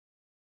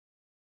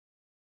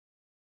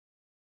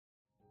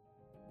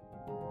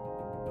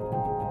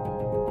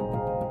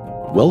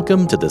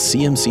Welcome to the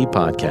CMC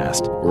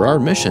Podcast, where our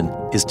mission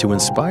is to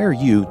inspire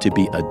you to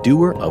be a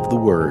doer of the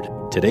Word.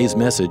 Today's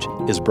message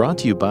is brought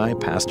to you by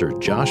Pastor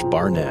Josh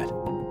Barnett.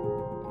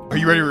 Are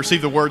you ready to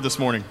receive the Word this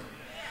morning?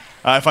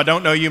 If I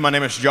don't know you, my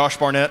name is Josh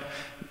Barnett,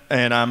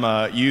 and I'm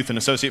a youth and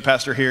associate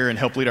pastor here and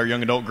help lead our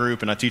young adult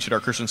group, and I teach at our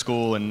Christian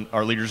school and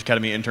our Leaders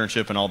Academy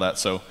internship and all that,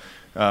 so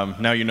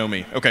now you know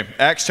me. Okay,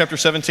 Acts chapter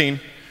 17,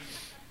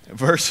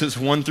 verses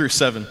 1 through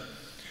 7.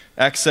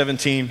 Acts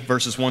 17,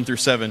 verses 1 through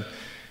 7.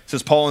 It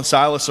says, Paul and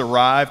Silas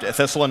arrived at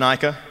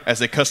Thessalonica, as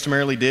they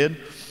customarily did.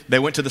 They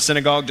went to the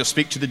synagogue to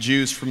speak to the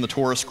Jews from the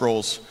Torah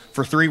scrolls.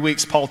 For 3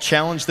 weeks, Paul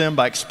challenged them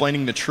by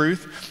explaining the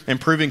truth and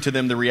proving to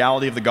them the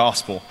reality of the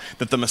gospel,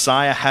 that the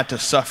Messiah had to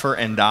suffer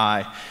and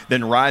die,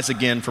 then rise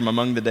again from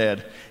among the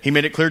dead. He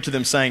made it clear to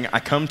them, saying, I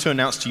come to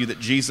announce to you that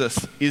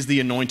Jesus is the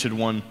anointed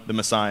one, the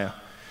Messiah.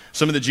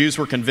 Some of the Jews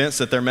were convinced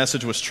that their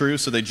message was true,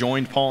 so they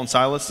joined Paul and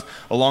Silas,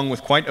 along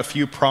with quite a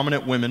few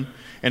prominent women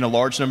and a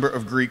large number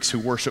of Greeks who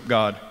worship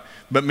God.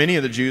 But many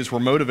of the Jews were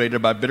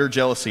motivated by bitter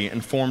jealousy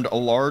and formed a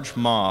large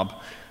mob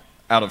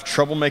out of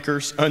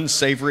troublemakers,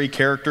 unsavory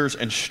characters,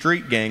 and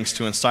street gangs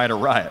to incite a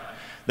riot.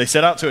 They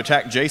set out to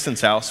attack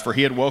Jason's house, for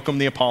he had welcomed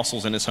the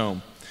apostles in his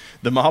home.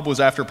 The mob was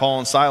after Paul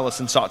and Silas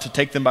and sought to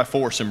take them by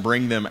force and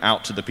bring them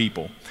out to the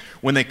people.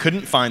 When they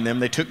couldn't find them,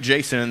 they took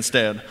Jason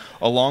instead,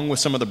 along with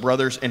some of the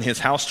brothers in his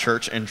house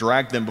church, and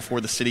dragged them before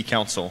the city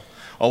council.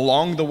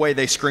 Along the way,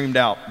 they screamed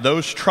out,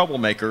 those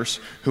troublemakers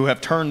who have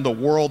turned the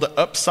world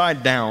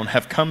upside down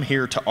have come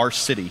here to our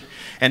city.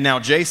 And now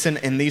Jason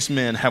and these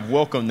men have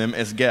welcomed them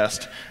as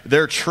guests.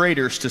 They're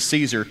traitors to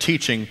Caesar,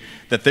 teaching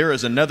that there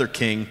is another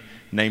king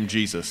named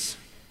Jesus.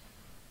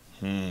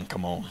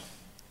 Come on.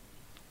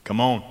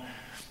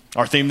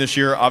 Our theme this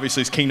year,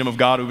 obviously, is Kingdom of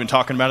God. We've been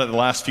talking about it the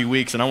last few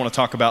weeks, and I want to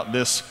talk about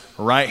this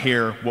right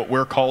here, what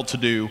we're called to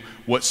do,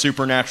 what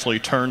supernaturally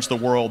turns the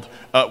world,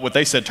 what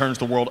they said turns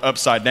the world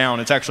upside down.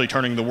 It's actually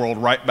turning the world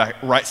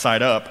right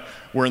side up.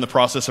 We're in the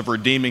process of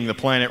redeeming the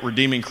planet,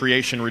 redeeming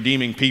creation,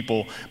 redeeming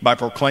people by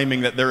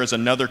proclaiming that there is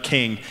another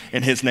king,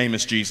 and his name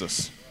is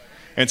Jesus.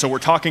 And so we're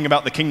talking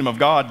about the kingdom of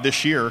God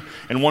this year.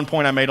 And one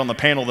point I made on the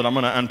panel that I'm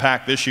going to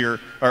unpack this year,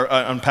 or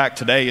unpack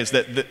today, is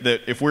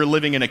that if we're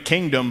living in a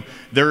kingdom,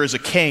 there is a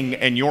king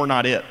and you're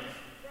not it.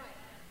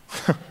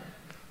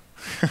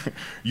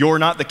 You're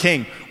not the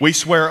king. We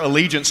swear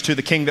allegiance to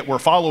the king that we're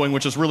following,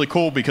 which is really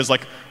cool because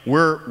like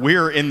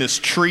we're in this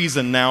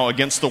treason now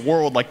against the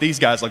world, like these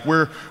guys. Like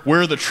we're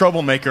the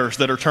troublemakers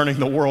that are turning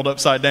the world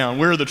upside down.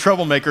 We're the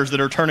troublemakers that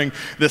are turning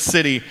this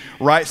city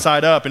right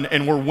side up,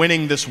 and we're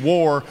winning this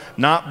war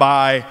not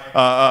by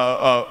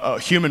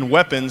human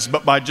weapons,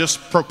 but by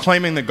just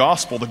proclaiming the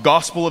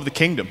gospel of the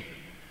kingdom.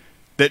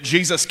 That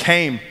Jesus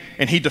came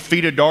and he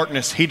defeated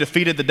darkness, he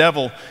defeated the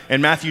devil.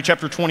 In Matthew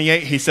chapter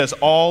 28, he says,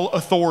 all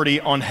authority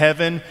in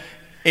heaven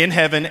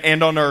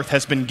and on earth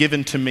has been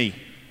given to me.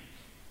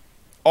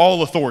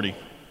 All authority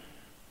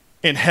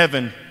in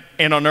heaven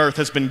and on earth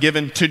has been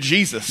given to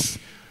Jesus.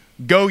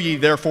 Go ye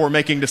therefore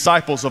making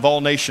disciples of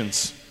all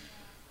nations.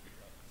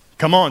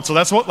 Come on, so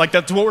that's what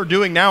we're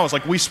doing now, is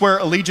like we swear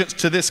allegiance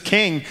to this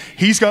king.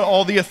 He's got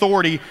all the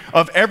authority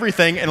of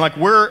everything, and like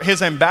we're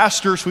his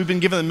ambassadors. We've been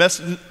given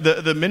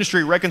the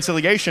ministry of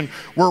reconciliation.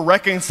 We're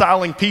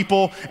reconciling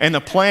people and the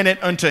planet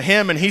unto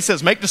him, and he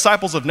says, make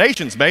disciples of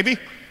nations, baby.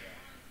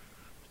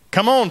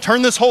 Come on,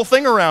 turn this whole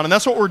thing around, and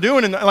that's what we're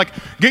doing. And like,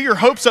 get your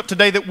hopes up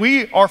today that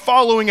we are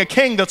following a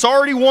king that's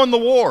already won the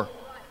war.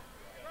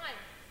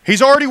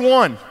 He's already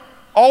won.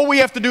 All we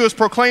have to do is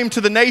proclaim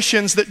to the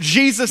nations that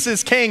Jesus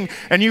is king,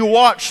 and you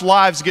watch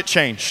lives get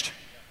changed.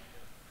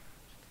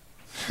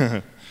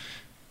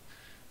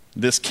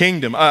 This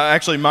kingdom,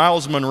 actually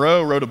Miles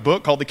Monroe wrote a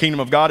book called The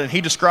Kingdom of God, and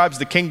he describes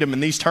the kingdom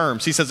in these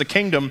terms. He says a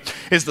kingdom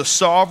is the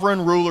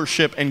sovereign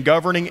rulership and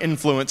governing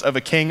influence of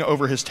a king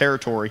over his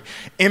territory,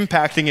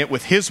 impacting it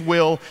with his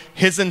will,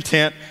 his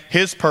intent,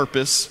 his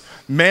purpose,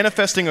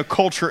 manifesting a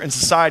culture and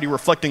society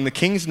reflecting the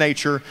king's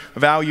nature,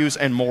 values,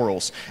 and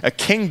morals. A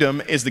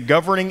kingdom is the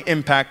governing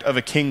impact of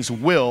a king's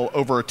will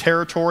over a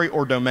territory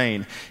or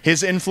domain,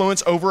 his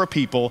influence over a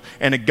people,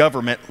 and a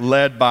government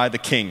led by the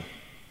king.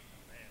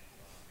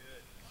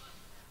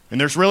 And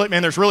there's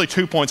really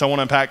 2 points I want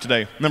to unpack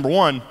today. Number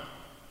one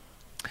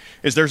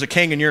is there's a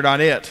king and you're not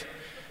it.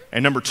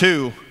 And number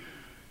two,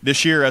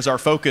 this year as our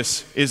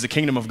focus is the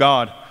kingdom of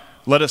God,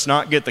 let us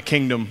not get the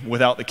kingdom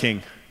without the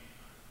king.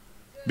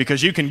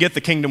 Because you can get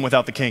the kingdom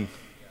without the king.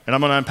 And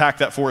I'm going to unpack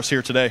that for us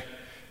here today.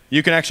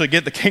 You can actually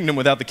get the kingdom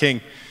without the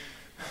king.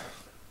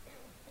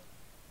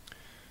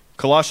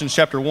 Colossians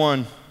chapter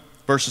 1,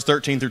 verses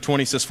 13 through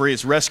 20 says, for he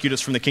has rescued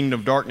us from the kingdom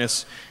of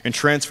darkness and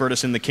transferred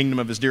us in the kingdom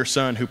of his dear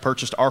Son, who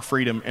purchased our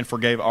freedom and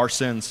forgave our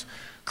sins.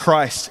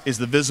 Christ is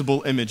the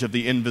visible image of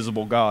the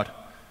invisible God.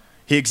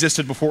 He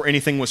existed before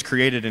anything was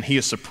created, and he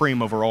is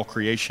supreme over all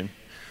creation.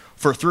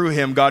 For through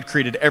him, God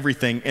created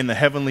everything in the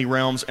heavenly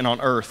realms and on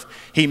earth.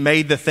 He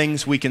made the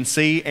things we can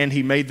see, and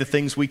he made the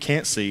things we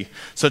can't see,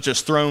 such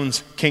as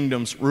thrones,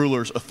 kingdoms,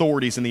 rulers,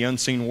 authorities in the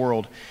unseen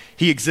world.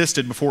 He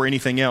existed before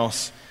anything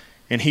else,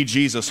 and he,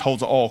 Jesus,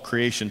 holds all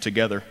creation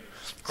together.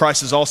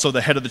 Christ is also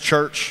the head of the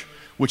church,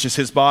 which is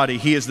his body.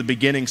 He is the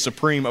beginning,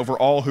 supreme over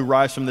all who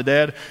rise from the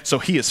dead. So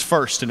he is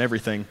first in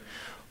everything.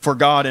 For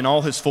God in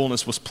all his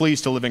fullness was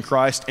pleased to live in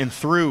Christ, and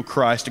through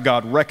Christ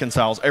God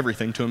reconciles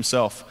everything to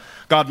himself.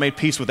 God made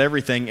peace with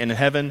everything in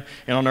heaven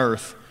and on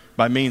earth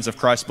by means of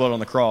Christ's blood on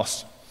the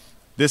cross.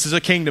 This is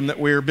a kingdom that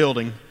we are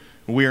building.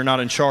 We are not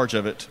in charge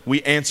of it.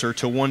 We answer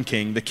to one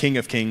King, the King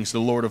of Kings, the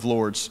Lord of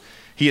Lords.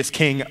 He is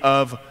King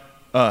of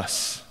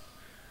us.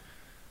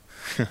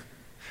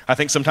 I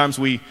think sometimes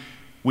we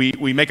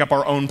make up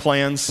our own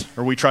plans,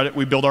 or we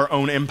build our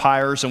own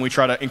empires, and we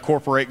try to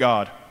incorporate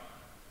God.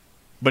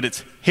 But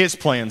it's his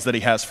plans that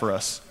he has for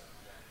us.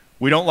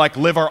 We don't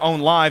live our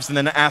own lives and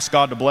then ask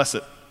God to bless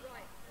it.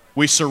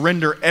 We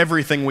surrender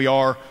everything we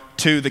are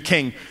to the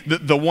King.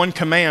 The one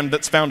command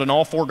that's found in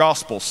all four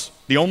Gospels,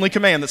 the only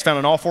command that's found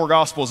in all four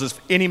Gospels is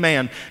if any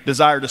man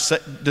desire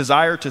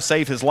to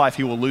save his life,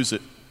 he will lose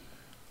it.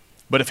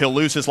 But if he'll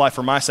lose his life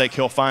for my sake,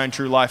 he'll find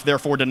true life.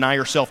 Therefore, deny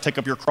yourself, take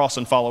up your cross,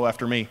 and follow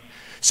after me.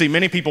 See,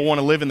 many people want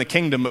to live in the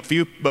kingdom, but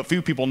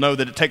few people know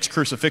that it takes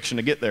crucifixion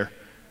to get there.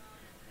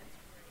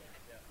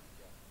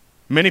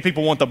 Many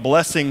people want the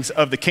blessings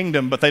of the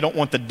kingdom, but they don't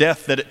want the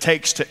death that it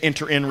takes to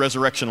enter in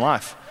resurrection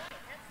life.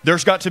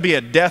 There's got to be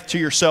a death to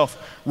yourself.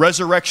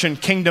 Resurrection,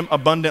 kingdom,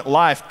 abundant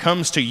life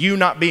comes to you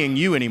not being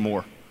you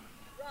anymore.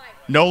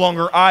 No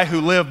longer I who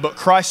live, but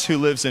Christ who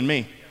lives in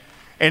me.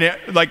 And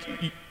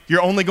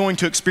you're only going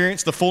to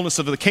experience the fullness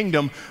of the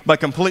kingdom by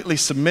completely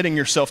submitting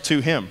yourself to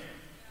him.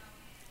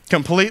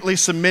 Completely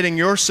submitting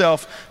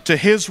yourself to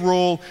his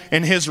rule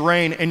and his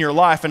reign in your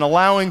life, and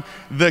allowing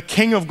the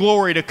King of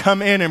glory to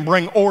come in and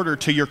bring order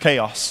to your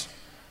chaos.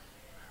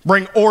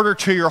 Bring order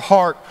to your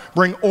heart.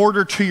 Bring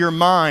order to your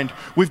mind.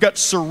 We've got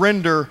to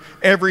surrender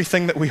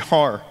everything that we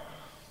are.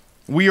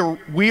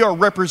 We are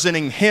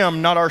representing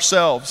him, not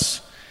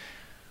ourselves.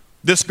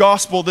 This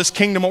gospel, this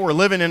kingdom, what we're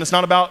living in, it's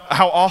not about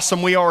how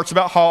awesome we are. It's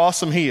about how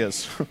awesome he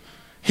is.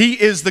 He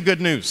is the good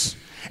news.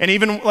 And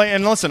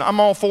listen, I'm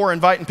all for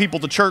inviting people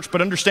to church,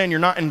 but understand you're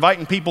not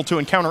inviting people to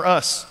encounter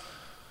us.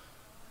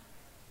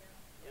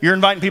 You're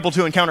inviting people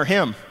to encounter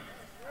him.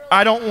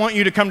 I don't want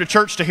you to come to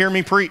church to hear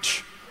me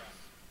preach.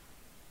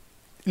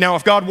 Now,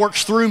 if God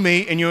works through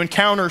me and you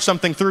encounter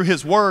something through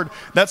his word,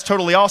 that's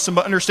totally awesome.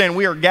 But understand,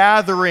 we are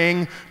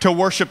gathering to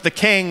worship the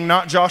King,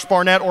 not Josh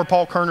Barnett or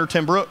Paul Kern or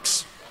Tim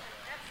Brooks.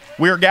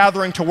 We are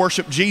gathering to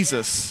worship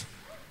Jesus.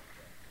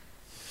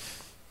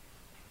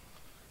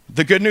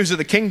 The good news of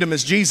the kingdom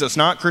is Jesus,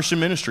 not Christian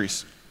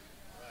ministries.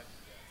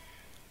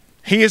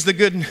 He is the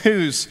good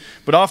news,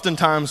 but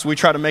oftentimes we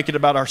try to make it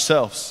about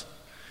ourselves.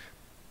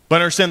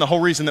 But understand, the whole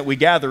reason that we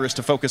gather is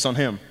to focus on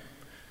him,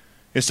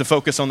 is to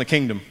focus on the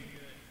kingdom.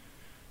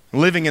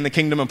 Living in the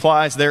kingdom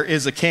implies there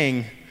is a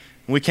king.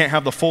 We can't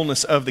have the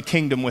fullness of the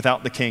kingdom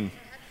without the king.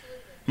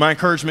 My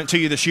encouragement to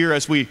you this year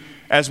as we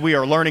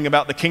are learning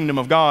about the kingdom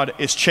of God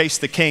is chase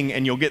the king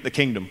and you'll get the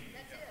kingdom.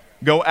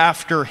 Go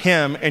after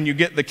him and you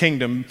get the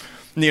kingdom.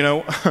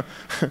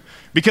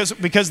 Because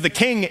the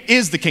king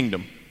is the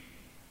kingdom.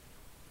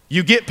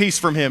 You get peace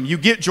from him. You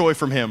get joy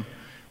from him.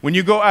 When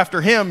you go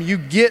after him, you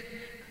get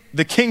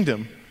the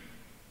kingdom.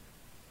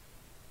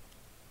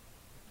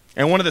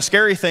 And one of the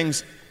scary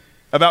things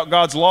about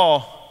God's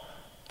law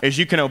is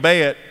you can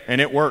obey it and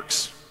it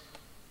works.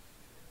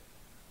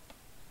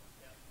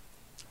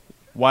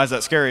 Why is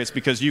that scary? It's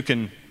because you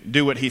can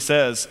do what he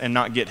says and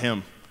not get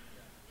him.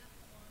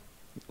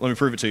 Let me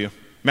prove it to you.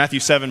 Matthew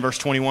 7, verse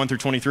 21 through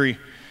 23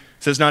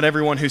 says, "Not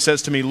everyone who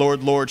says to me,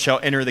 'Lord, Lord,' shall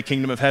enter the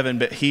kingdom of heaven,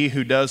 but he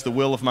who does the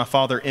will of my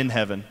Father in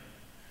heaven.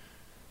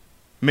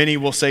 Many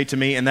will say to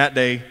me in that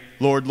day,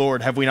 'Lord,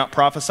 Lord, have we not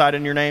prophesied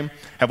in your name?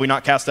 Have we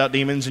not cast out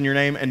demons in your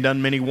name and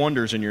done many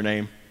wonders in your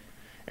name?'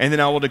 And then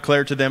I will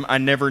declare to them, 'I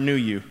never knew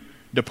you.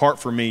 Depart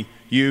from me,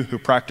 you who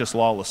practice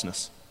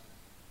lawlessness.'"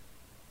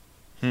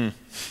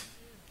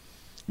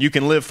 You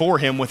can live for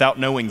him without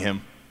knowing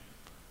him.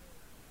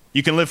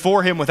 You can live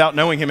for him without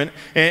knowing him.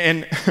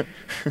 And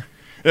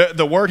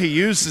the word he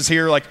uses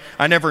here, like,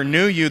 "I never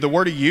knew you," the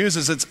word he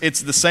uses,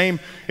 it's the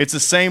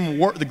same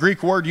word, the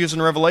Greek word used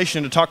in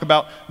Revelation to talk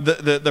about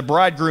the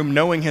bridegroom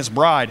knowing his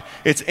bride.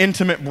 It's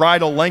intimate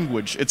bridal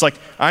language. It's like,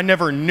 "I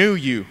never knew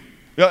you."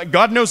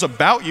 God knows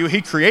about you.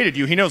 He created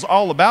you. He knows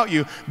all about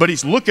you, but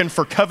he's looking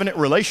for covenant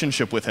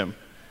relationship with him.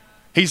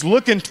 He's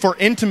looking for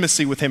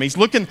intimacy with him. He's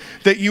looking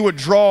that you would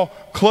draw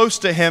close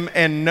to him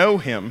and know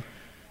him.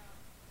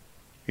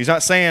 He's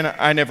not saying,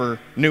 "I never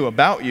knew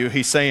about you."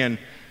 He's saying,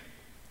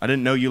 "I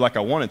didn't know you like I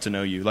wanted to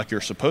know you, like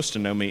you're supposed to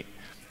know me.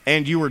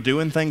 And you were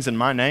doing things in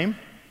my name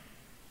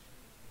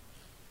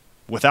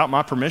without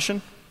my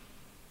permission?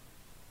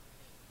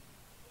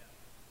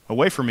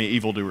 Away from me,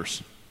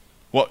 evildoers."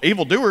 Well,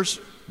 evildoers,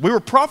 we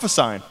were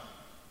prophesying.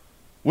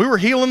 We were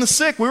healing the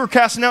sick. We were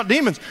casting out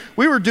demons.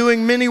 We were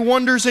doing many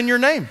wonders in your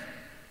name.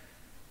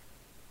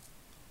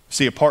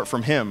 See, apart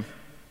from him,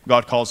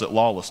 God calls it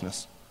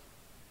lawlessness.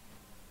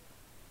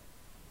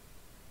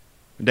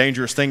 The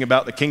dangerous thing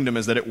about the kingdom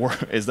is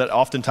that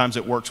oftentimes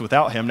it works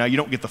without him. Now, you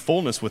don't get the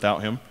fullness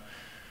without him,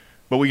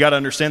 but we got to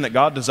understand that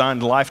God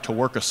designed life to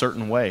work a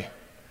certain way.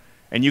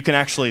 And you can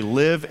actually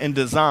live and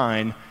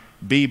design,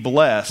 be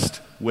blessed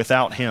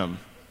without him.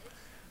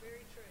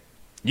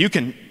 You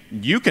can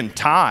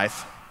tithe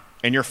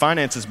and your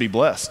finances be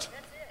blessed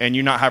and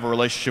you not have a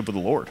relationship with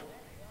the Lord.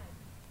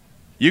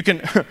 You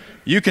can, let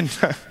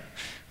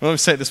me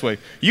say it this way.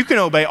 You can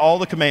obey all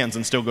the commands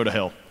and still go to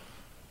hell.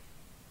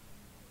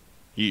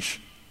 Yeesh.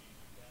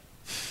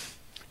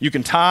 You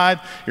can tithe,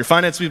 your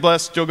finances be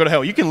blessed, still go to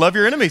hell. You can love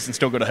your enemies and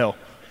still go to hell.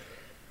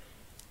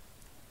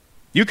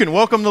 You can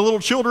welcome the little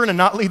children and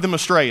not lead them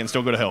astray and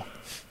still go to hell.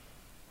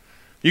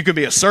 You can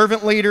be a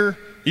servant leader,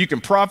 you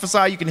can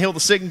prophesy, you can heal the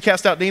sick and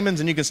cast out demons,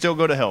 and you can still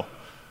go to hell.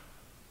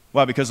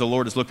 Why? Because the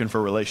Lord is looking for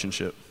a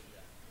relationship.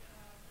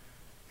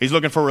 He's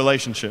looking for a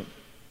relationship.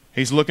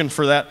 He's looking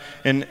for that.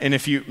 And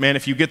if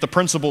you get the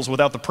principles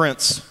without the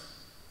prince.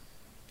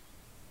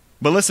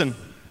 But listen,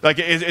 like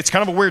it's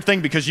kind of a weird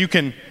thing because you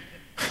can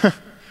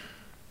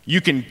you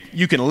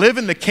can live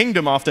in the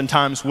kingdom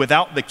oftentimes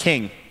without the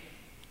king.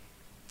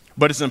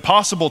 But it's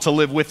impossible to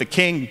live with the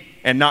king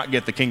and not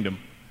get the kingdom.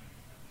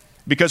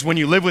 Because when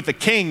you live with the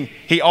king,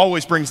 he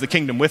always brings the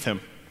kingdom with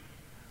him.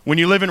 When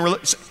you live in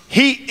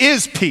he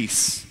is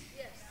peace.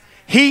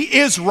 He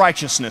is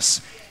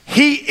righteousness.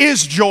 He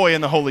is joy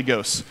in the Holy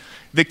Ghost.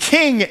 The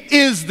king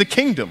is the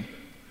kingdom.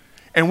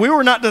 And we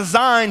were not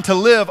designed to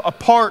live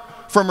apart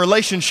from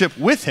relationship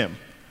with him.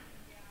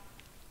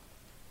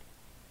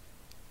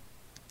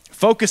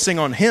 Focusing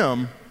on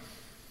him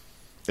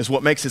is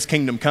what makes his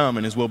kingdom come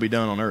and his will be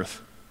done on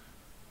earth.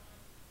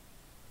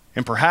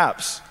 And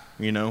perhaps,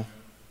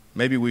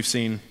 maybe we've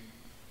seen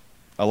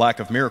a lack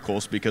of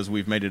miracles because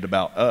we've made it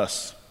about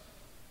us,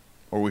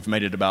 or we've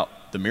made it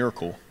about the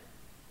miracle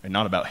and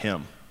not about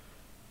him.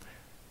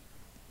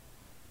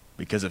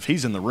 Because if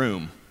he's in the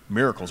room,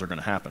 miracles are going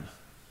to happen.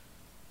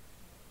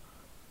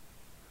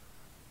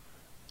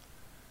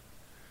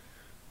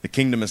 The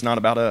kingdom is not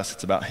about us,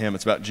 it's about him,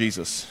 it's about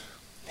Jesus.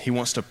 He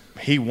wants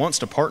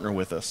to partner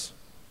with us.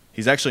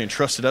 He's actually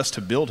entrusted us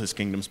to build his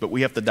kingdoms, but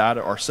we have to die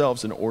to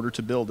ourselves in order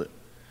to build it.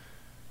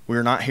 We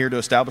are not here to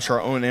establish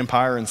our own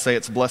empire and say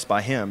it's blessed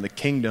by him. The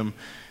kingdom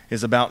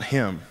is about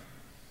him.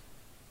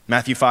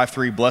 Matthew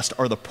 5:3, blessed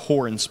are the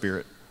poor in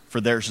spirit, for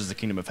theirs is the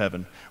kingdom of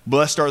heaven.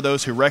 Blessed are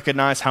those who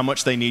recognize how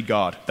much they need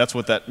God. That's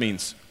what that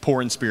means,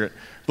 poor in spirit.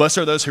 Blessed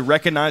are those who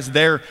recognize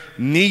their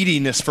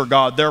neediness for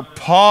God, their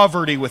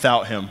poverty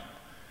without him.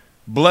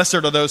 Blessed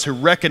are those who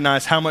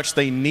recognize how much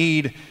they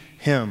need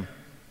him.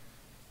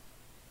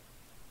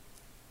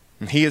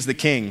 And he is the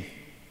king,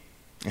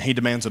 and he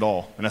demands it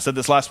all. And I said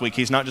this last week,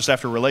 he's not just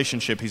after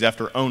relationship, he's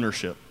after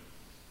ownership.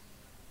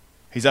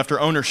 He's after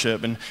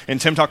ownership. And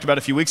Tim talked about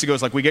a few weeks ago,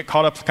 it's like we get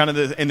caught up kind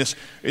of in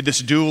this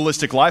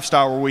dualistic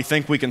lifestyle where we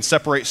think we can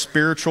separate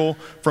spiritual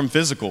from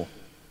physical,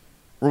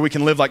 where we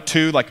can live like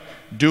two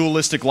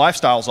dualistic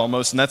lifestyles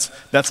almost, and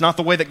that's not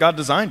the way that God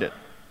designed it.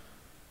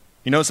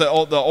 It's the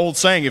old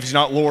saying, if he's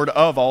not Lord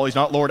of all, he's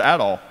not Lord at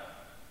all.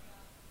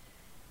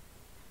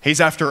 He's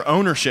after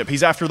ownership.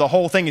 He's after the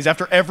whole thing. He's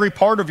after every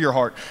part of your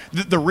heart.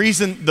 The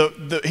reason,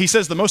 he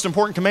says the most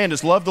important command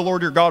is love the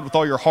Lord your God with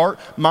all your heart,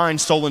 mind,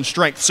 soul, and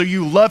strength. So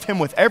you love him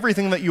with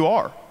everything that you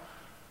are.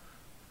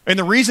 And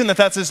the reason that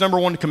that's his number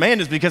one command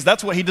is because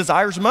that's what he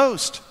desires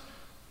most.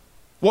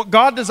 What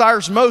God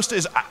desires most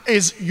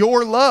is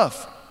your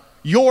love,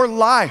 your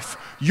life,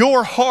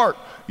 your heart,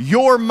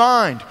 your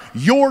mind,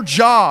 your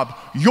job,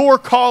 your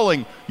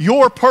calling,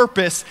 your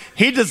purpose.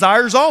 He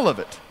desires all of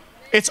it.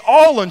 It's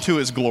all unto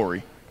his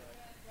glory.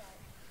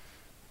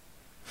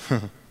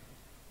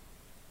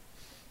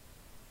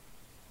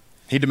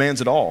 He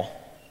demands it all.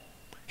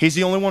 He's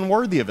the only one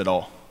worthy of it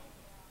all.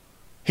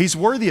 He's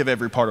worthy of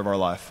every part of our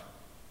life.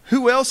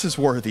 Who else is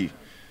worthy?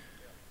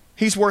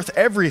 He's worth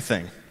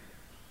everything.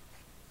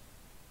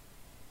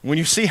 When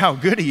you see how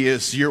good he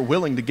is, you're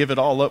willing to give it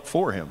all up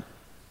for him.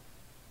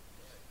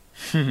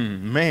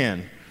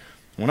 Man,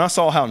 when I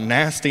saw how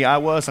nasty I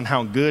was and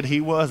how good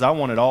he was, I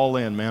wanted all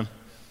in, man.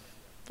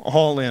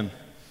 All in.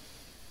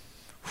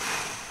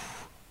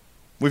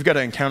 We've got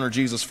to encounter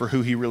Jesus for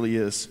who he really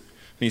is.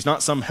 And he's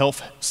not some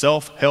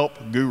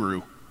self-help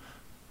guru.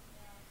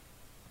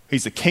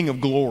 He's the King of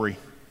glory.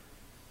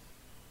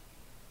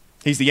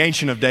 He's the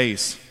Ancient of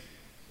Days.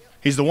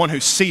 He's the one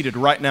who's seated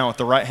right now at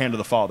the right hand of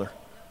the Father.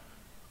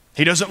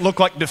 He doesn't look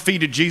like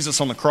defeated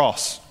Jesus on the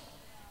cross.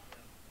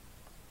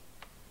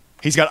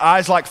 He's got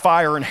eyes like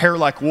fire and hair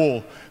like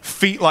wool,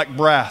 feet like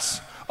brass,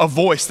 a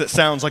voice that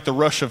sounds like the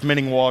rush of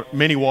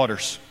many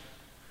waters.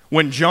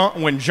 When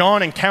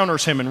John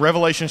encounters him in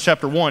Revelation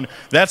chapter 1,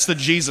 that's the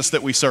Jesus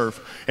that we serve.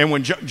 And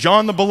when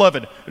John the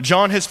beloved,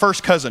 John his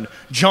first cousin,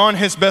 John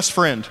his best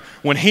friend,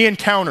 when he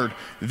encountered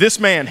this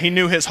man he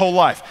knew his whole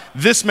life,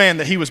 this man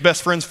that he was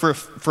best friends for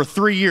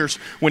 3 years,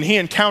 when he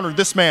encountered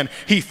this man,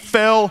 he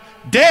fell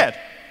dead.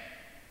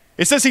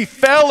 It says he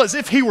fell as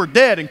if he were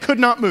dead and could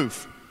not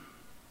move.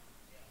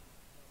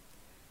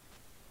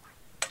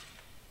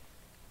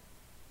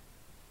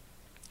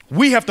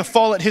 We have to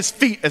fall at his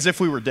feet as if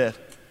we were dead.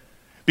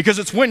 Because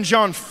it's when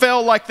John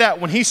fell like that,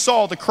 when he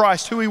saw the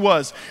Christ, who he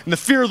was, and the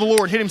fear of the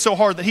Lord hit him so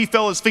hard that he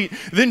fell at his feet.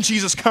 Then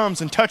Jesus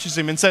comes and touches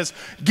him and says,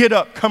 get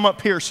up, come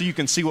up here so you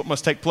can see what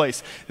must take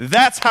place.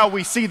 That's how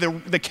we see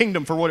the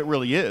kingdom for what it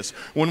really is.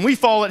 When we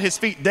fall at his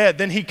feet dead,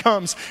 then he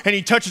comes and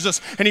he touches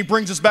us and he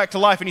brings us back to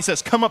life and he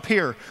says, come up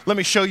here, let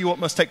me show you what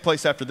must take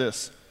place after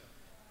this.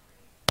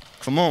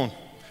 Come on.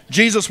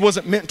 Jesus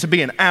wasn't meant to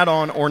be an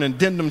add-on or an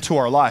addendum to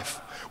our life.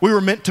 We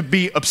were meant to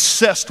be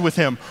obsessed with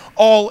him,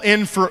 all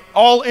in for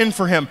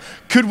him.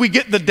 Could we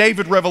get the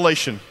David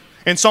revelation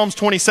in Psalms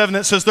 27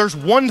 that says, there's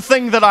one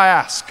thing that I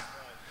ask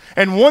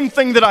and one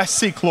thing that I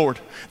seek, Lord,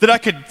 that I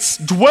could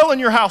dwell in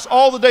your house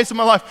all the days of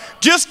my life,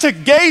 just to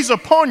gaze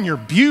upon your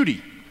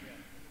beauty.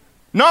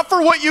 Not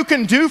for what you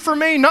can do for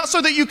me, not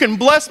so that you can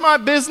bless my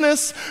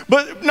business,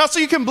 but not so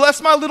you can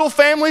bless my little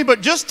family,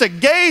 but just to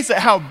gaze at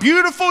how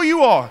beautiful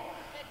you are.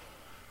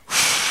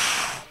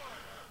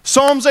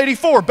 Psalms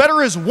 84,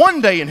 better is one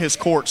day in his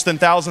courts than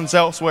thousands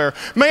elsewhere.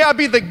 May I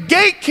be the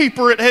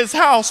gatekeeper at his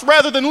house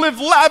rather than live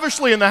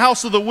lavishly in the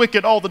house of the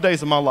wicked all the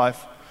days of my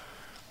life.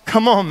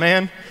 Come on,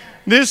 man.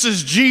 This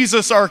is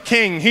Jesus, our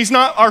King. He's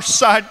not our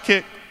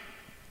sidekick.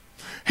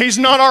 He's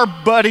not our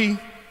buddy.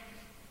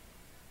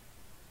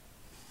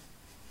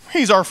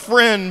 He's our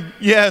friend,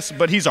 yes,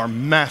 but he's our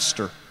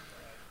master.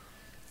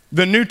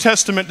 The New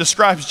Testament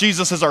describes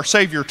Jesus as our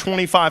Savior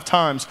 25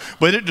 times,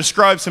 but it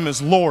describes him as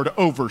Lord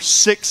over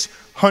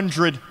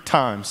 600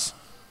 times.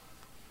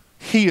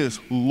 He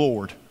is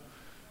Lord.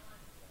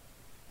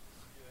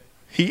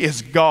 He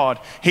is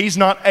God. He's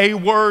not a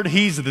word,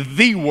 he's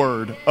the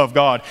Word of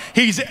God.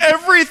 He's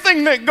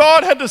everything that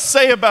God had to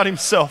say about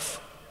himself.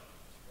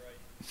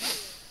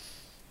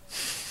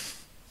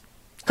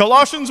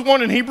 Colossians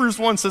 1 and Hebrews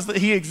 1 says that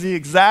he is the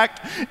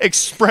exact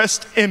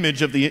expressed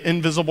image of the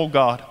invisible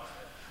God.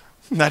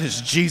 That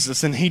is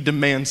Jesus, and he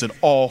demands it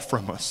all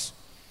from us.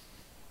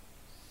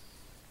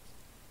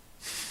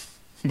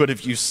 But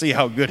if you see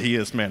how good he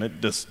is, man,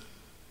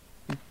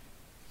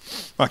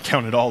 I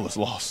count it all as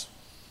loss.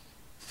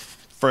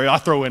 I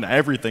throw in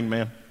everything,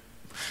 man.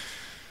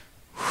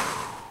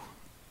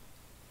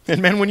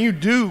 And man, when you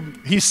do,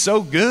 he's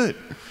so good.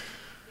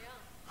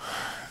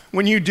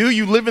 When you do,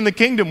 you live in the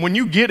kingdom. When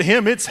you get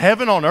him, it's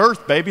heaven on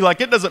earth, baby.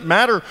 Like, it doesn't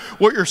matter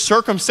what your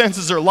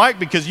circumstances are like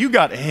because you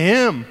got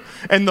him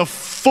and the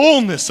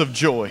fullness of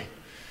joy.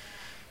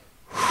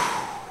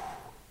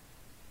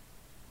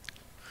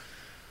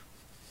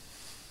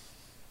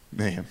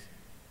 Man.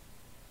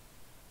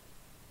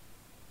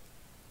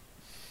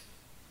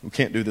 We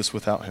can't do this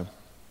without him.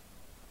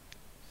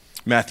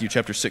 Matthew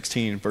chapter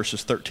 16,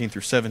 verses 13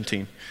 through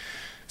 17. It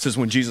says,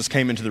 when Jesus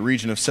came into the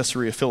region of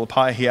Caesarea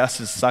Philippi, he asked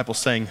his disciples,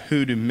 saying,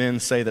 who do men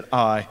say that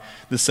I,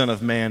 the Son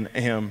of Man,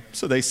 am?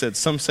 So they said,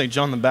 some say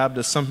John the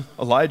Baptist, some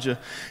Elijah,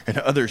 and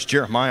others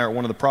Jeremiah or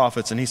one of the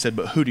prophets. And he said,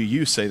 but who do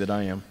you say that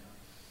I am?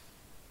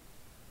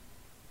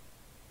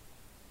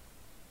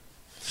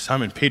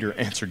 Simon Peter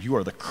answered, you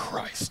are the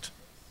Christ.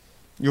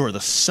 You are the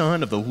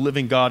Son of the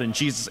living God. And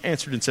Jesus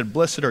answered and said,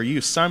 blessed are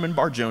you, Simon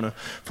Bar-Jonah,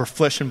 for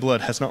flesh and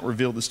blood has not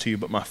revealed this to you,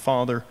 but my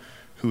Father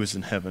who is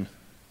in heaven.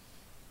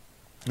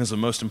 This is the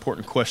most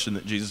important question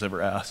that Jesus ever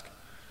asked.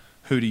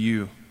 Who do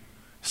you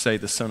say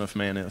the Son of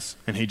Man is?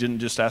 And he didn't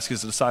just ask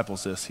his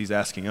disciples this, he's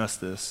asking us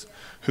this.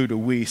 Who do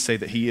we say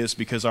that he is?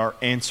 Because our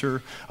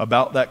answer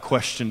about that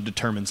question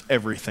determines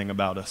everything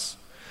about us.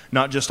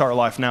 Not just our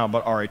life now,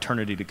 but our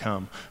eternity to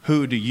come.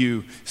 Who do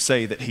you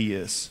say that he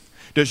is?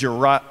 Does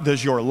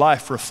your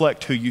life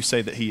reflect who you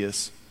say that he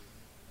is?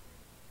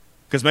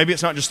 Because maybe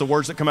it's not just the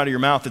words that come out of your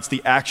mouth, it's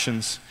the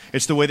actions.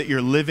 It's the way that you're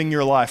living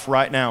your life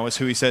right now is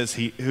who he says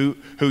who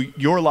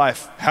your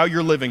life, how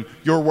you're living,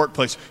 your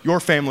workplace, your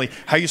family,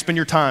 how you spend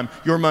your time,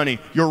 your money,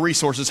 your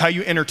resources, how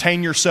you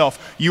entertain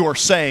yourself. You are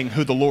saying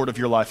who the Lord of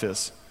your life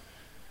is.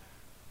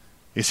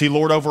 Is he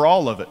Lord over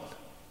all of it?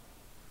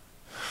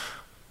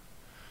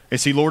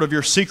 Is he Lord of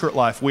your secret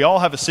life? We all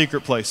have a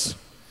secret place.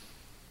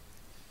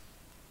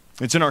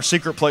 It's in our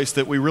secret place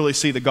that we really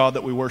see the God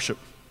that we worship.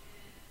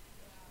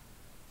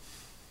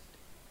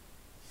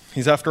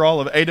 He's after all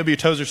of it. A.W.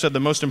 Tozer said the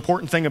most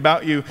important thing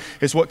about you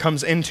is what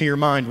comes into your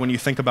mind when you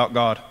think about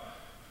God.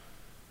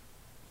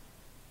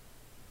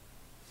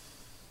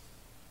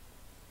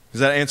 Because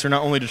that answer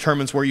not only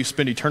determines where you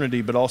spend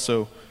eternity, but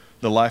also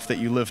the life that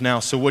you live now.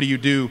 So what do you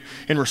do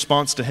in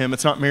response to him?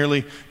 It's not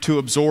merely to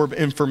absorb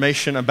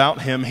information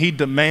about him. He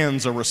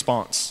demands a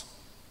response.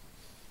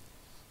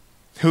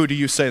 Who do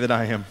you say that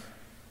I am?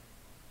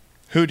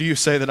 Who do you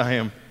say that I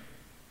am?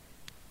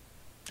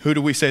 Who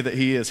do we say that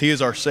he is? He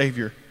is our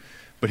Savior.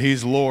 But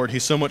he's Lord.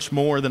 He's so much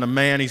more than a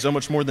man. He's so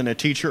much more than a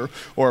teacher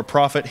or a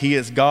prophet. He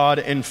is God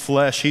in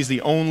flesh. He's the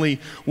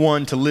only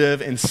one to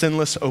live in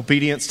sinless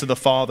obedience to the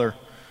Father.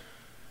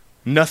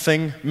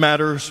 Nothing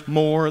matters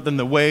more than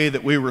the way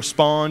that we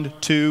respond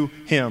to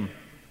him.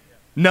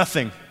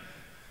 Nothing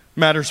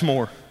matters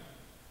more.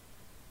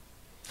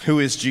 Who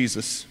is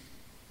Jesus?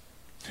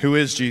 Who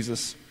is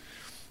Jesus?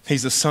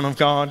 He's the Son of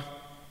God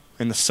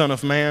and the Son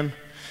of Man.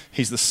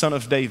 He's the Son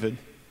of David.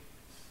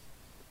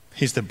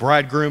 He's the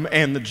bridegroom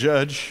and the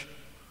judge.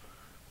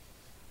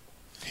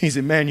 He's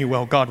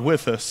Emmanuel, God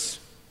with us.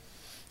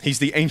 He's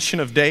the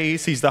Ancient of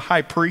Days. He's the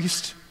high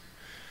priest.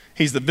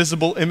 He's the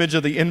visible image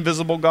of the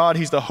invisible God.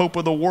 He's the hope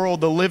of the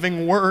world, the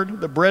living word,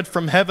 the bread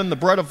from heaven, the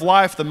bread of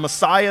life, the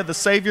Messiah, the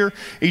Savior,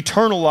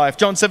 eternal life.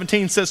 John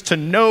 17 says to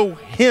know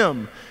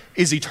him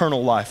is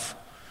eternal life.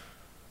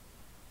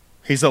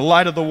 He's the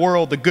light of the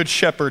world, the good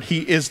shepherd.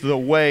 He is the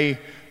way,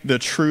 the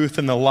truth,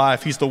 and the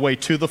life. He's the way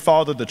to the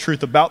Father, the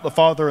truth about the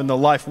Father, and the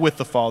life with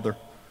the Father.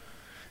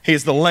 He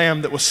is the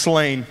Lamb that was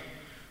slain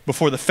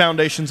before the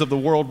foundations of the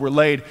world were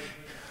laid.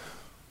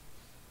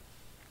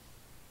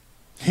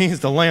 He is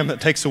the Lamb that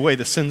takes away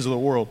the sins of the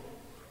world.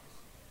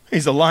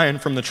 He's the Lion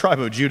from the tribe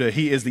of Judah.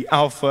 He is the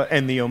Alpha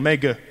and the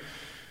Omega.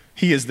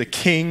 He is the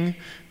King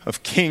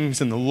of kings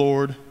and the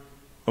Lord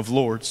of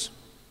lords.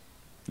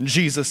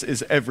 Jesus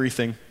is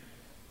everything.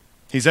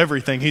 He's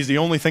everything. He's the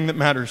only thing that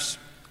matters.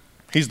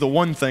 He's the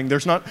one thing.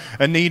 There's not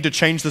a need to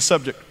change the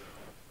subject.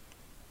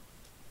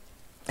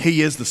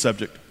 He is the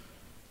subject.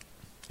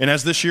 And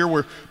as this year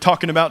we're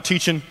talking about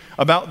teaching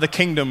about the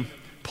kingdom,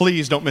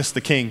 please don't miss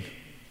the King.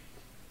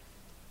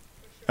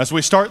 As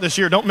we start this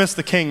year, don't miss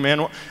the King,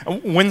 man.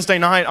 Wednesday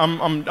night,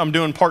 I'm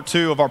doing part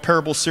 2 of our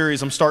parable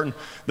series. I'm starting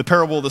the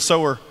parable of the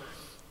sower,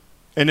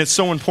 and it's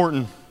so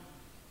important.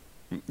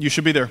 You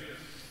should be there.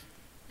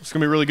 It's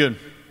going to be really good.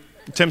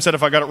 Tim said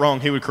if I got it wrong,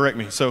 he would correct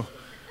me.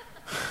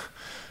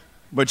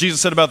 But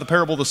Jesus said about the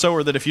parable of the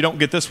sower that if you don't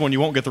get this one, you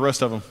won't get the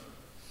rest of them.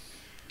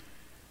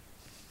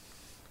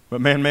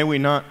 But man, may we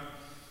not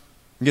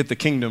get the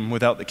kingdom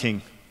without the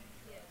King.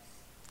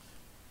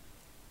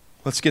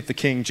 Let's get the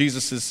King.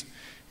 Jesus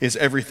is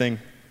everything.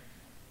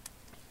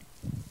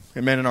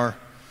 And man, in our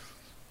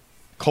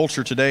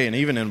culture today, and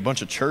even in a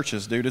bunch of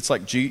churches, dude, it's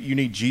like you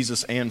need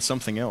Jesus and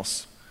something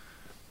else.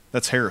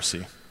 That's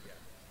heresy.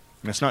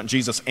 And it's not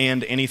Jesus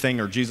and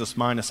anything or Jesus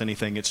minus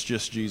anything. It's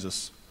just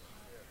Jesus.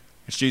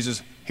 It's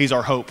Jesus. He's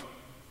our hope.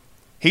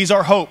 He's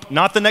our hope,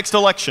 not the next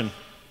election.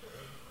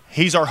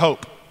 He's our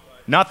hope.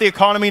 Not the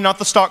economy, not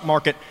the stock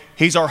market.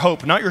 He's our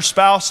hope. Not your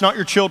spouse, not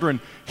your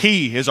children.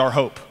 He is our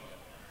hope.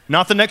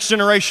 Not the next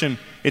generation.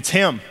 It's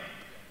Him.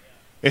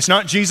 It's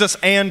not Jesus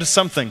and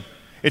something.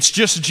 It's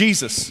just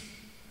Jesus.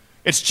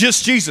 It's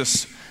just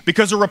Jesus.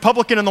 Because a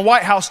Republican in the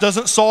White House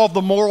doesn't solve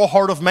the moral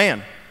heart of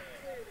man.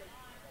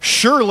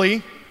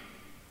 Surely,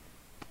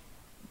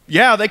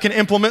 yeah, they can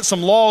implement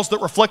some laws that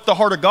reflect the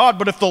heart of God,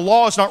 but if the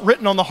law is not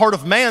written on the heart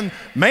of man,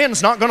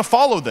 man's not going to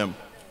follow them.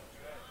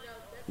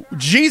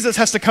 Jesus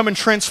has to come and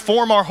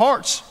transform our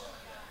hearts.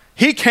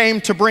 He came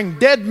to bring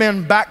dead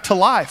men back to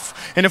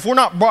life. And if we're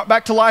not brought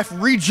back to life,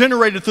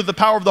 regenerated through the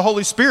power of the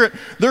Holy Spirit,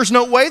 there's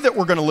no way that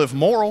we're going to live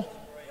moral.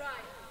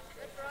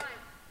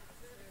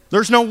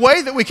 There's no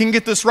way that we can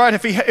get this right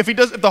if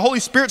the Holy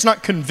Spirit's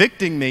not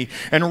convicting me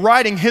and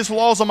writing His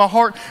laws on my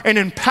heart and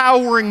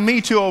empowering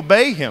me to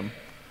obey Him.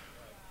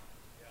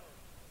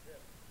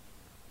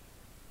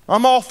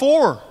 I'm all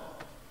for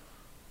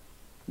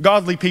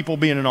godly people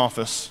being in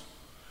office.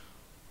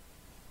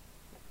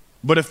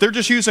 But if they're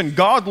just using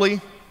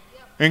godly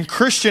and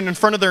Christian in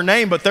front of their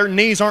name, but their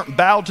knees aren't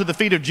bowed to the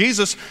feet of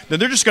Jesus, then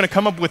they're just going to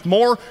come up with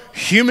more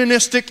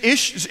humanistic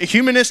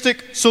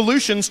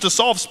solutions to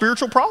solve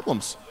spiritual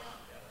problems.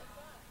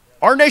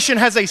 Our nation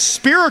has a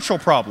spiritual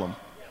problem,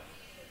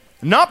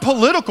 not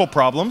political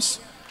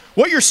problems.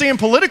 What you're seeing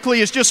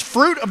politically is just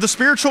fruit of the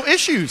spiritual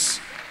issues.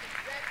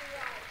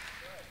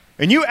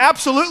 And you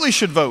absolutely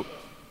should vote,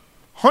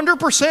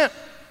 100%.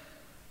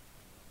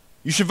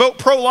 You should vote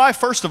pro-life,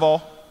 first of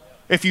all.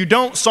 If you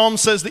don't, Psalm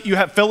says that you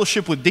have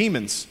fellowship with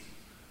demons.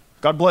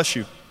 God bless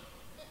you.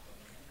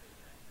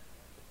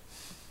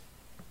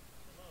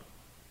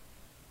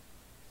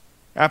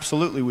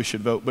 Absolutely we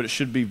should vote, but it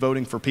should be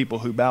voting for people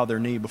who bow their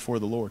knee before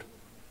the Lord,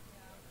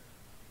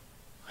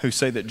 who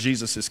say that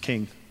Jesus is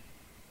King.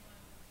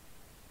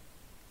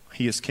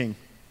 He is King.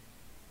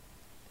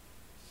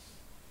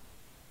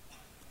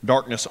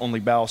 Darkness only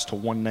bows to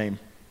one name,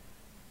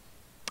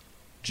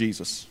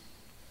 Jesus.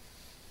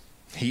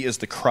 He is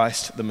the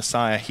Christ, the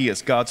Messiah. He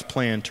is God's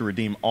plan to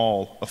redeem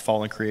all of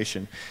fallen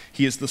creation.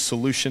 He is the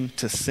solution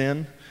to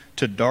sin,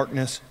 to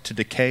darkness, to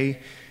decay.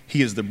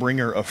 He is the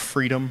bringer of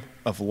freedom,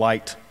 of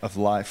light, of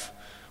life.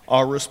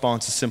 Our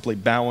response is simply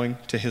bowing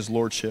to His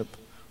lordship,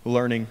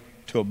 learning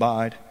to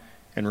abide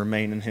and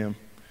remain in Him.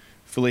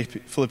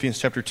 Philippians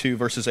chapter 2,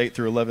 verses 8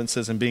 through 11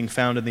 says, "And being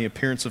found in the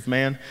appearance of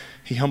man,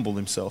 He humbled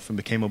Himself and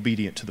became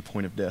obedient to the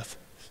point of death."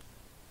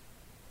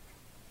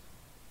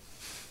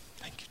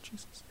 Thank you,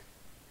 Jesus.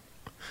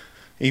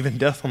 Even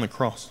death on the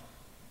cross.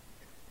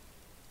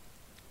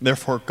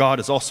 Therefore, God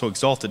has also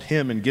exalted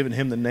Him and given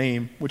Him the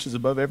name which is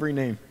above every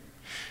name,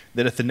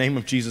 that at the name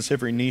of Jesus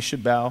every knee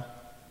should bow,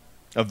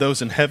 of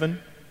those in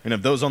heaven and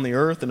of those on the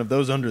earth and of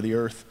those under the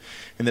earth,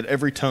 and that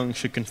every tongue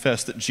should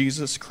confess that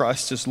Jesus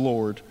Christ is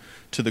Lord,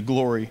 to the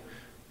glory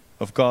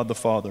of God the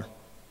Father.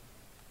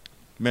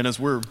 Man, as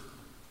we're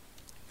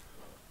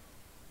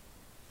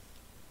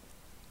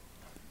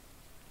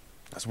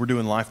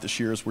doing life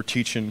this year, as we're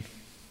teaching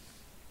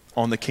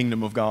on the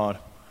kingdom of God,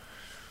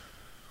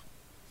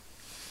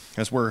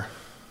 as we're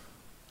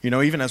You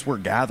know, even as we're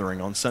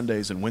gathering on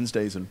Sundays and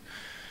Wednesdays and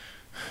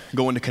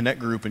going to Connect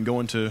Group and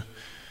going to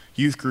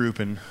youth group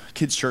and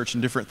kids church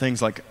and different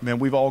things, like, man,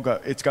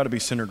 it's got to be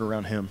centered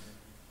around him.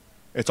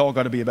 It's all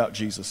got to be about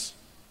Jesus.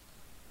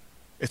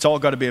 It's all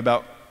got to be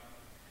about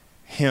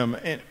him.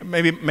 And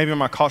maybe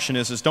my caution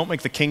is don't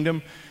make the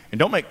kingdom and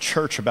don't make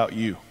church about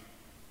you.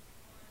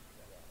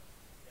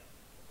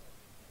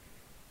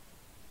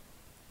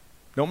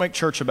 Don't make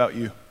church about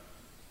you.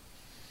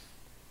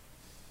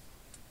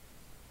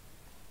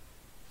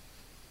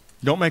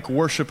 Don't make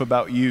worship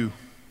about you.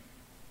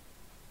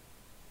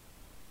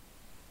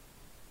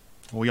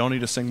 We all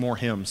need to sing more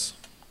hymns.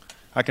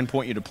 I can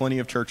point you to plenty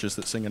of churches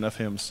that sing enough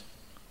hymns.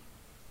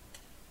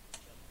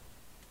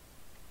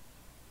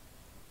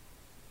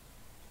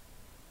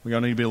 We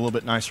all need to be a little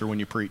bit nicer when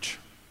you preach.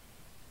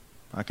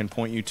 I can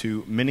point you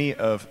to many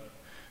of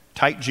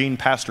tight jean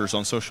pastors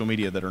on social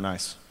media that are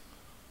nice.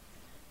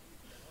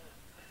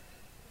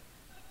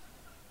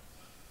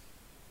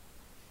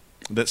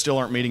 That still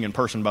aren't meeting in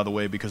person, by the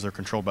way, because they're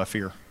controlled by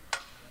fear.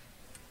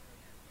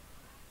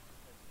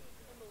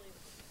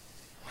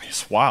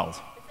 It's wild.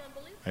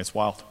 It's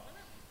wild.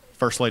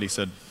 First Lady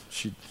said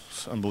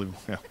it's unbelievable.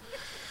 Yeah.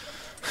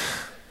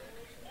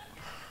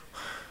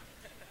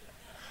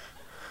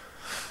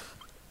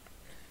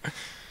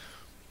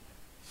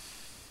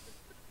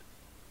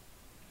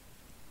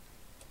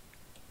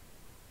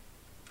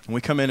 When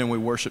we come in and we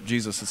worship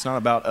Jesus, it's not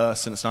about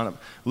us, and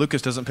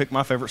Lucas doesn't pick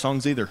my favorite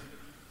songs either,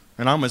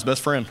 and I'm his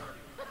best friend.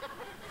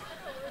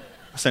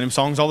 I send him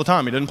songs all the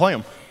time. He doesn't play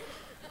them.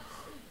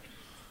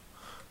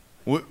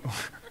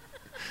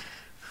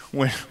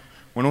 When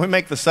we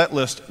make the set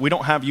list, we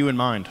don't have you in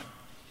mind.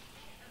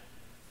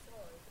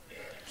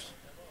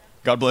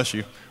 God bless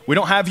you. We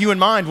don't have you in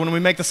mind when we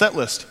make the set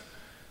list.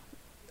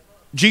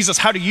 Jesus,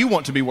 how do you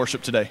want to be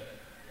worshiped today?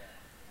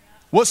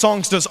 What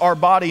songs does our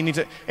body need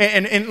to...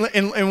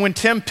 And when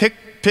Tim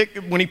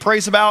when he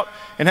prays about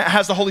and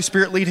has the Holy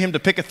Spirit lead him to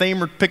pick a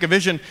theme or pick a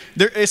vision,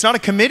 it's not a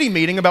committee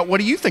meeting about what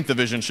do you think the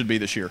vision should be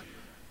this year.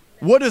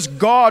 What does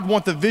God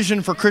want the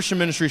vision for Christian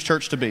Ministries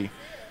Church to be?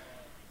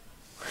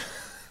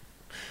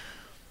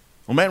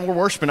 Well, man, we're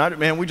worshiping.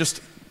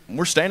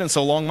 We're standing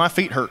so long, my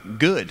feet hurt.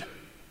 Good.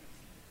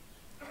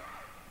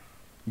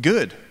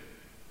 Good.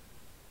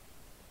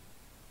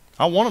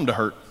 I want them to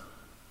hurt.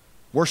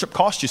 Worship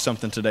cost you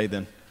something today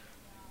then.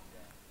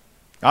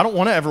 I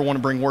don't ever want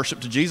to bring worship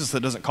to Jesus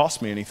that doesn't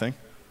cost me anything.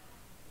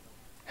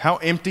 How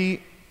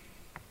empty,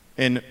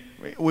 and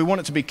we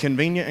want it to be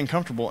convenient and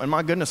comfortable. And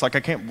my goodness,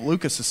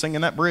 Lucas is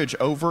singing that bridge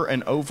over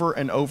and over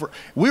and over.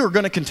 We are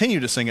going to continue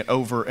to sing it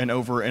over and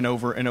over and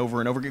over and over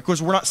and over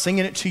because we're not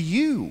singing it to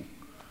you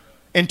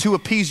and to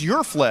appease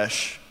your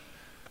flesh.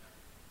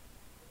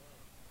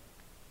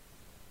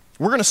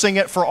 We're going to sing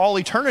it for all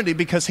eternity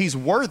because he's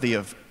worthy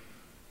of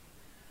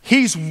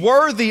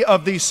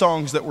these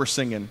songs that we're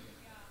singing.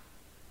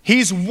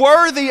 He's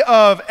worthy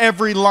of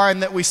every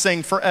line that we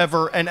sing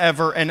forever and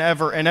ever and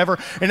ever and ever,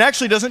 and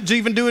actually doesn't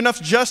even do enough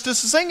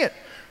justice to sing it.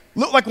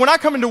 Look, like when I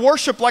come into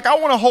worship, like I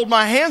want to hold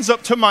my hands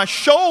up till my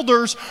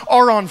shoulders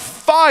are on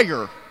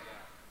fire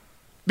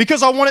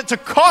because I want it to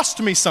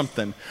cost me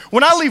something.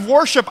 When I leave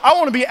worship, I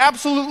want to be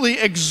absolutely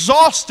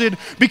exhausted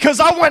because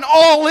I went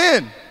all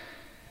in.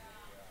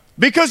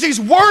 Because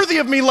he's worthy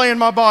of me laying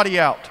my body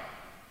out.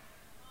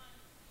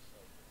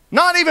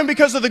 Not even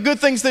because of the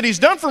good things that he's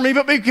done for me,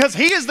 but because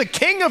he is the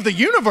king of the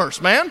universe,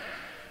 man.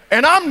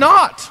 And I'm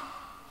not.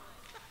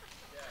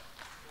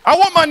 I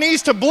want my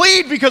knees to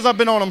bleed because I've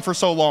been on them for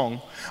so long.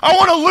 I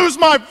want to lose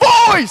my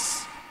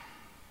voice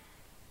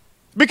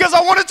because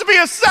I want it to be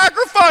a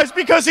sacrifice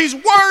because he's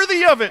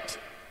worthy of it.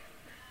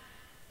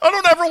 I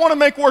don't ever want to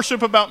make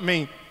worship about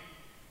me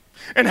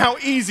and how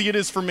easy it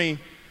is for me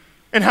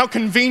and how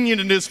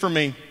convenient it is for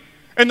me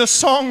and the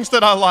songs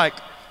that I like.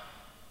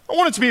 I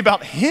want it to be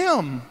about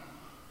him.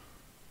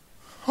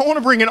 I want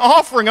to bring an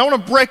offering. I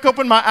want to break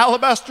open my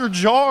alabaster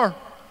jar.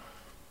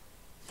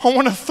 I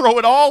want to throw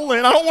it all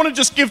in. I don't want to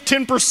just give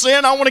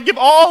 10%. I want to give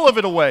all of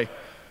it away.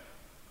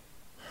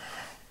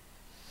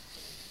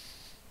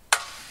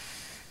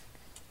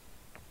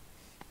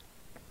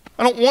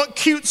 I don't want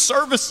cute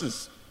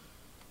services.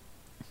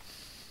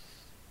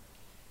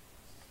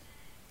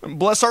 And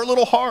bless our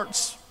little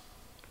hearts.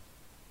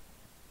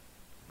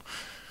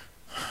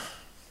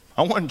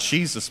 I want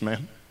Jesus,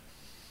 man.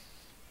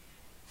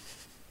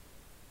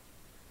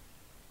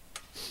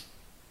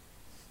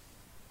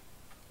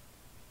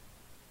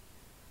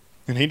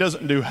 And he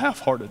doesn't do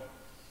half-hearted.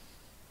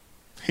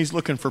 He's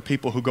looking for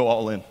people who go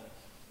all in.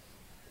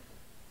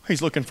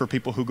 He's looking for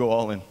people who go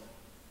all in.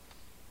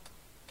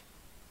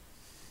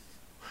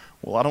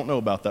 Well, I don't know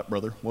about that,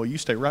 brother. Well, you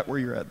stay right where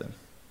you're at then.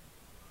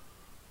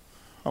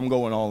 I'm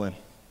going all in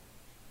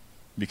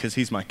because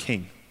he's my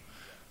king,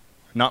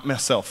 not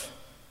myself.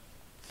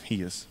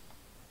 He is.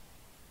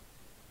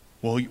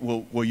 Well,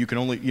 you can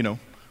only, you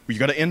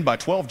got to end by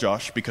 12,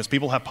 Josh, because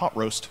people have pot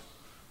roast.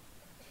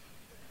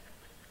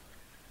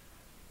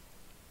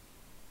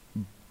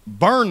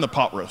 Burn the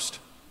pot roast.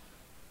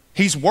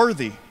 He's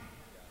worthy.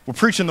 We're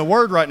preaching the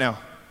word right now.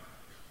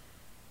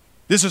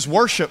 This is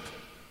worship.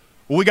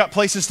 Well, we got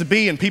places to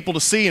be and people to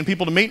see and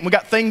people to meet, and we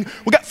got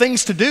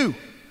things to do.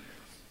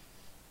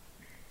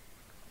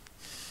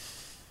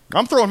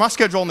 I'm throwing my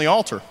schedule on the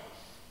altar.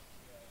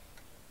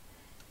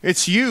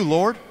 It's you,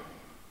 Lord.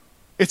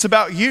 It's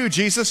about you,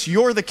 Jesus.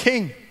 You're the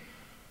King.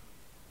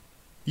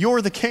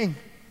 You're the King.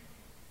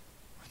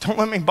 Don't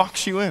let me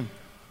box you in.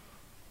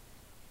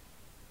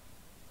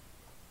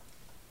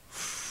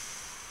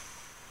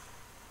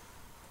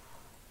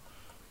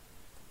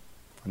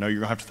 I know you're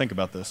going to have to think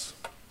about this.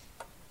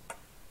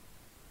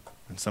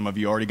 And some of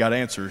you already got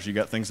answers. You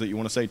got things that you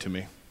want to say to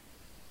me.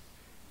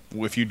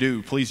 Well, if you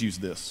do, please use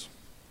this.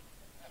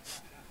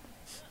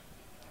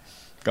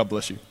 God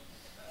bless you.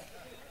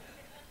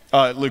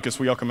 Lucas,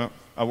 will y'all come out?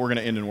 We're going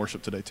to end in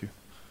worship today too.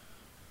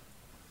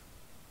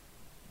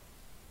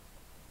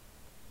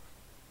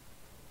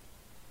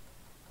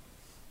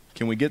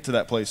 Can we get to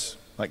that place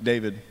like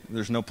David?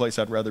 There's no place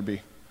I'd rather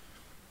be.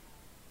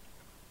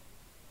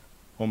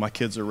 Well, my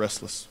kids are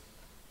restless.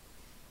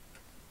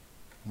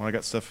 When I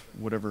got stuff,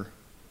 whatever,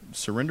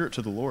 surrender it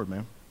to the Lord,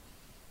 man.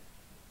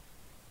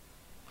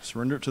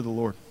 Surrender it to the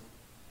Lord.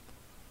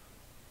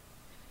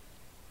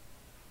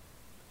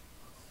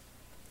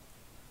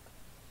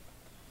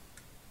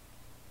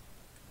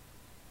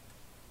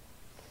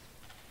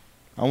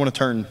 I want to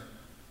turn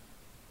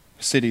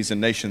cities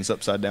and nations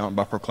upside down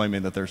by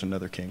proclaiming that there's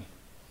another king.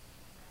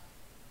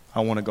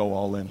 I want to go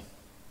all in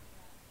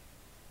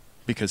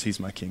because he's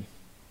my king.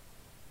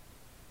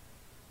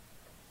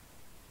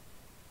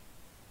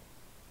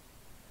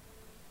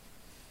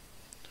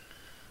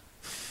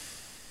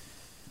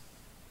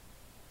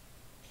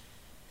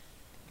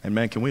 And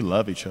man, can we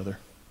love each other?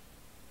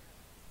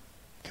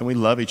 Can we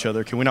love each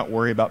other? Can we not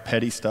worry about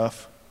petty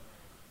stuff?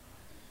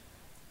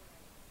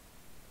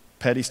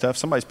 Petty stuff.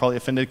 Somebody's probably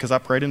offended because I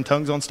prayed in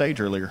tongues on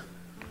stage earlier.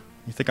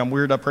 You think I'm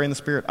weird I pray in the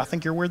Spirit? I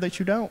think you're weird that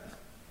you don't.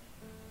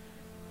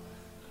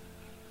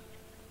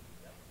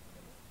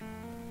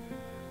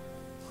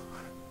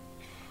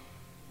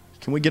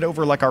 Can we get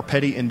over like our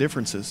petty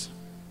indifferences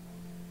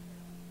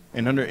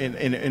and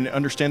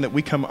understand that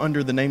we come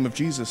under the name of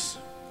Jesus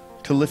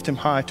to lift him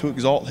high, to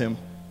exalt him,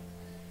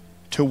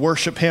 to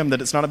worship him,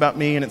 that it's not about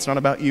me and it's not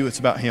about you, it's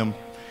about him.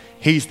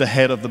 He's the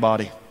head of the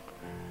body.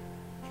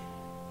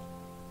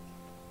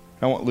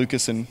 I want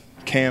Lucas and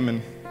Cam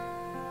and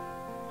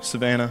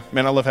Savannah.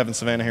 Man, I love having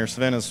Savannah here.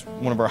 Savannah's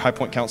one of our High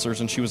Point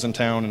counselors, and she was in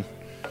town, and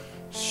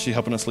she's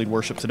helping us lead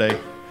worship today.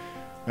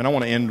 And I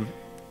want to end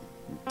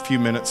a few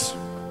minutes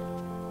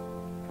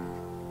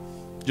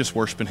just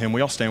worshiping him. Will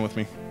y'all stand with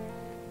me?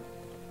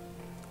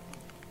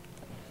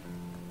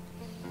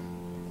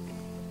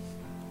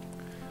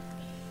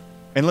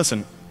 And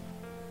listen,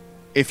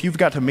 if you've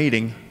got a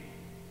meeting,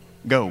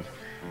 go.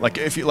 Like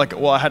if you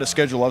well, I had a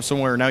schedule of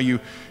somewhere. Now you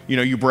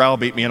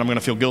browbeat me, and I'm going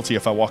to feel guilty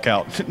if I walk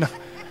out. No,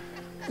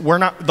 we're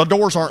not. The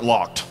doors aren't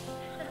locked.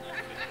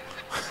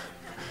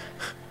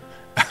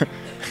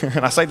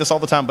 And I say this all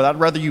the time, but I'd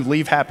rather you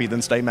leave happy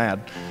than stay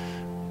mad.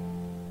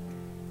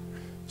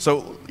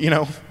 So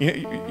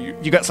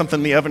you got something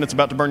in the oven that's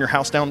about to burn your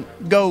house down.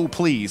 Go,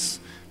 please,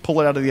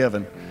 pull it out of the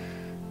oven.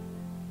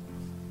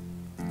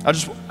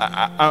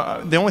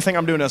 The only thing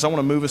I'm doing is I want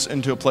to move us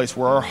into a place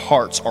where our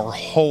hearts, our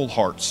whole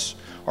hearts,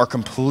 are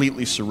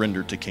completely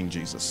surrendered to King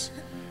Jesus.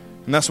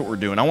 And that's what we're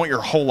doing. I want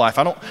your whole life.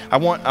 I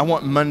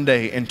want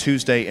Monday and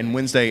Tuesday and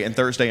Wednesday and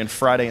Thursday and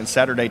Friday and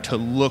Saturday to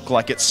look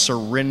like it's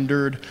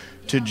surrendered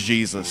to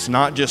Jesus,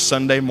 not just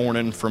Sunday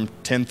morning from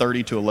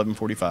 10:30 to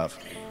 11:45.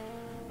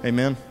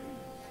 Amen.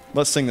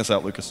 Let's sing this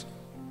out, Lucas.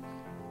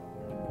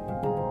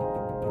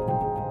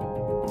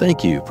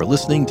 Thank you for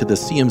listening to the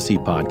CMC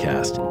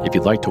podcast. If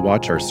you'd like to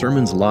watch our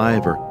sermons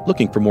live or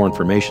looking for more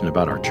information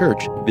about our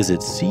church,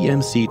 visit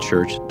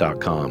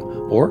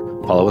cmcchurch.com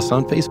or follow us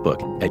on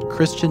Facebook at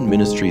Christian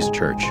Ministries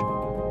Church.